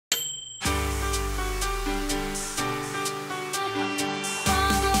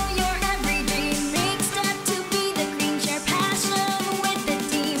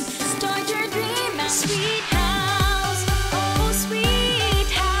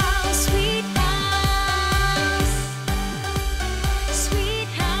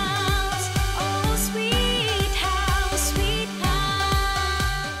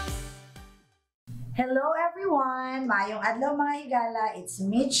Adlaw mga higala, it's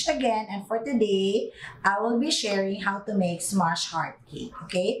Mitch again, and for today, I will be sharing how to make smash heart cake,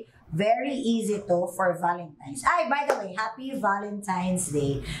 okay? Very easy to for Valentine's. By the way, happy Valentine's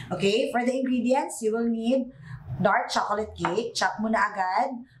Day. Okay, for the ingredients, you will need dark chocolate cake, chop mo na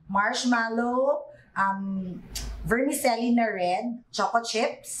agad, marshmallow, vermicelli na red, choco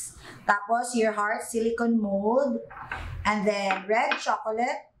chips, tapos your heart silicone mold, and then red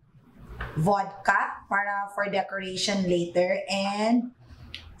chocolate, vodka para for decoration later, and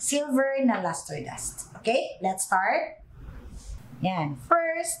silver na luster dust. Okay, let's start. Yan.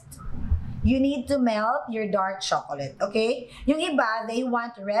 First, you need to melt your dark chocolate. Okay? Yung iba, they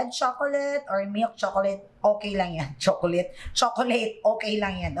want red chocolate or milk chocolate. Okay lang yan. Chocolate, okay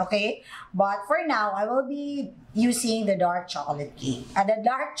lang yan. Okay? But for now, I will be using the dark chocolate cake. The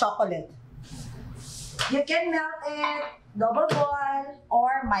dark chocolate. You can melt it, double boil,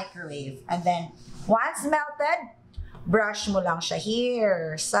 or microwave. And then, once melted, brush mo lang siya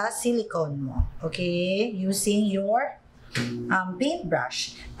here sa silicone mo. Okay? Using your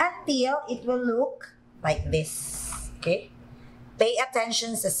paintbrush until it will look like this. Okay? Pay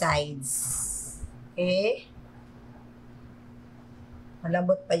attention sa sides. Okay?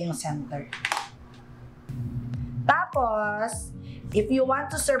 Malambot pa yung center. Tapos, if you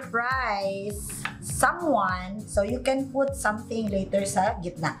want to surprise someone, so you can put something later sa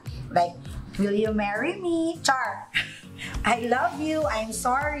gitna. Like, will you marry me? Char! I love you, I'm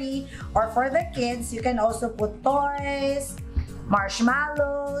sorry. Or for the kids, you can also put toys,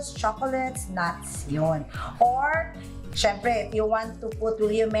 marshmallows, chocolates, nuts, yun. Or, syempre, if you want to put,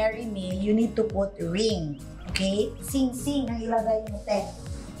 will you marry me, you need to put ring. Okay? Sing ang ilagay mo, te.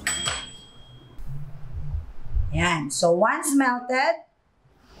 Yan. So, once melted,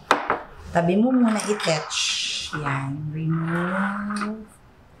 tabi mo muna i-touch. Yan. Remove.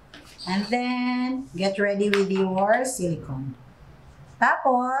 And then, get ready with your silicone.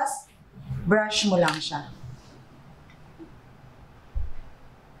 Tapos, brush mo lang siya.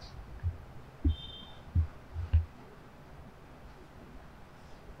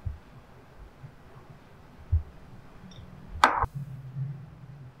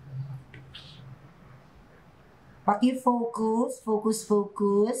 Paki-focus,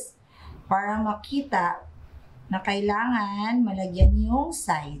 para makita na kailangan malagyan yung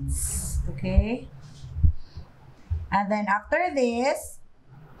sides. Okay? And then after this,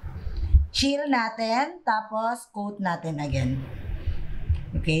 chill natin, tapos coat natin again.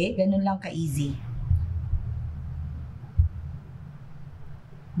 Okay? Ganun lang ka-easy.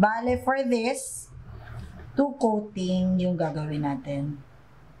 Bale, for this, 2 coating yung gagawin natin.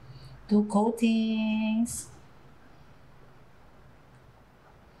 2 coatings.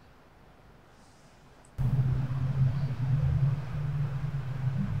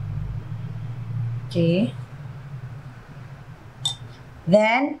 Okay.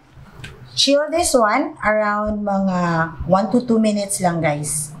 Then, chill this one around mga 1 to 2 minutes lang,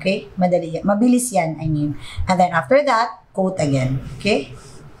 guys. Okay? Madali yan. Mabilis yan, I mean. And then after that, coat again. Okay?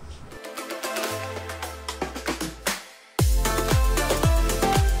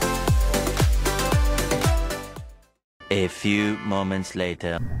 A few moments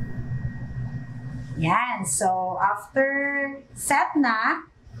later. Yan. So, after set na,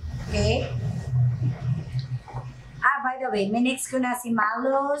 okay? By the way, minix ko na si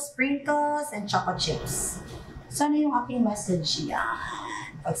mallow, sprinkles, and choco chips. So, ano yung aking message? Yan.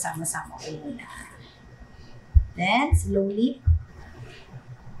 Pagsama-sama ko muna. Then, slowly.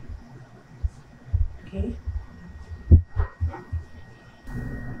 Okay.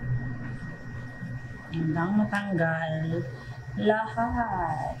 Hanggang matanggal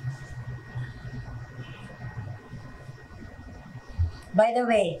lahat. By the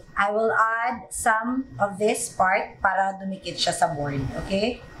way, I will add some of this part para dumikit siya sa board,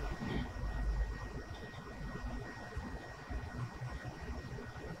 okay?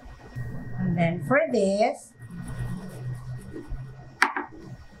 And then for this,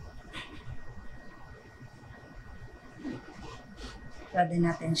 pwede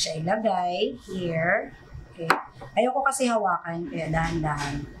natin siya ilagay here, okay? Ayoko kasi hawakan, kaya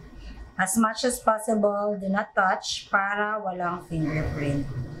dahan-dahan. As much as possible, do not touch para walang fingerprint.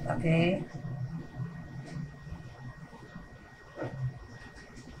 Okay?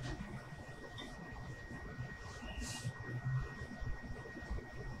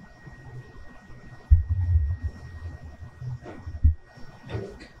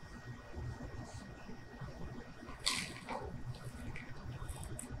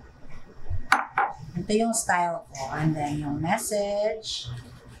 Ito yung style ko. And then yung message.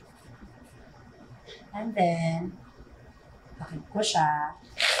 And then, pakit ko siya.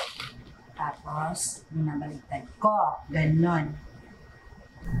 Tapos, binabaliktad ko. Ganon.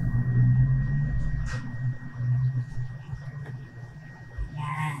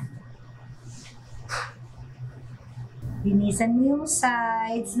 Yan. Linisan mo yung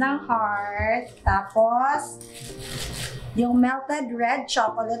sides ng heart. Tapos, yung melted red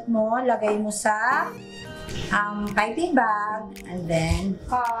chocolate mo, lagay mo sa piping bag. And then,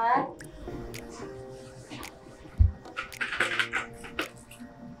 cut.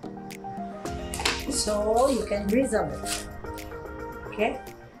 So, you can drizzle it. Okay?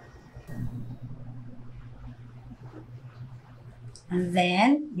 And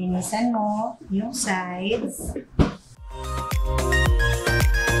then, linisan mo yung sides.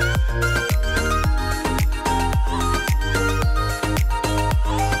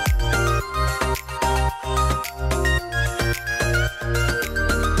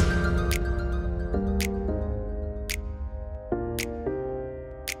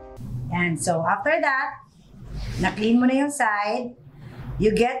 Yan. So, after that, na-clean mo na yung side.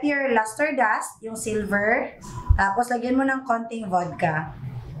 You get your luster dust, yung silver. Tapos, lagyan mo ng konting vodka.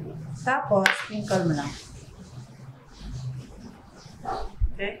 Tapos, sprinkle mo lang.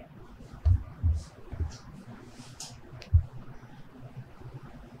 Okay?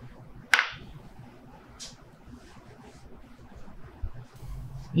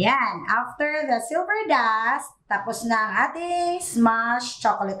 Yan. After the silver dust, tapos na ang ating smashed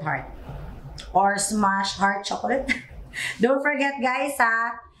chocolate heart. Or smashed heart chocolate. Don't forget guys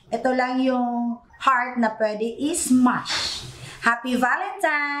ha, ito lang yung heart na pwede i-smash. Happy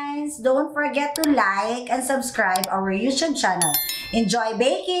Valentine's! Don't forget to like and subscribe our YouTube channel. Enjoy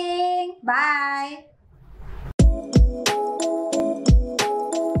baking! Bye!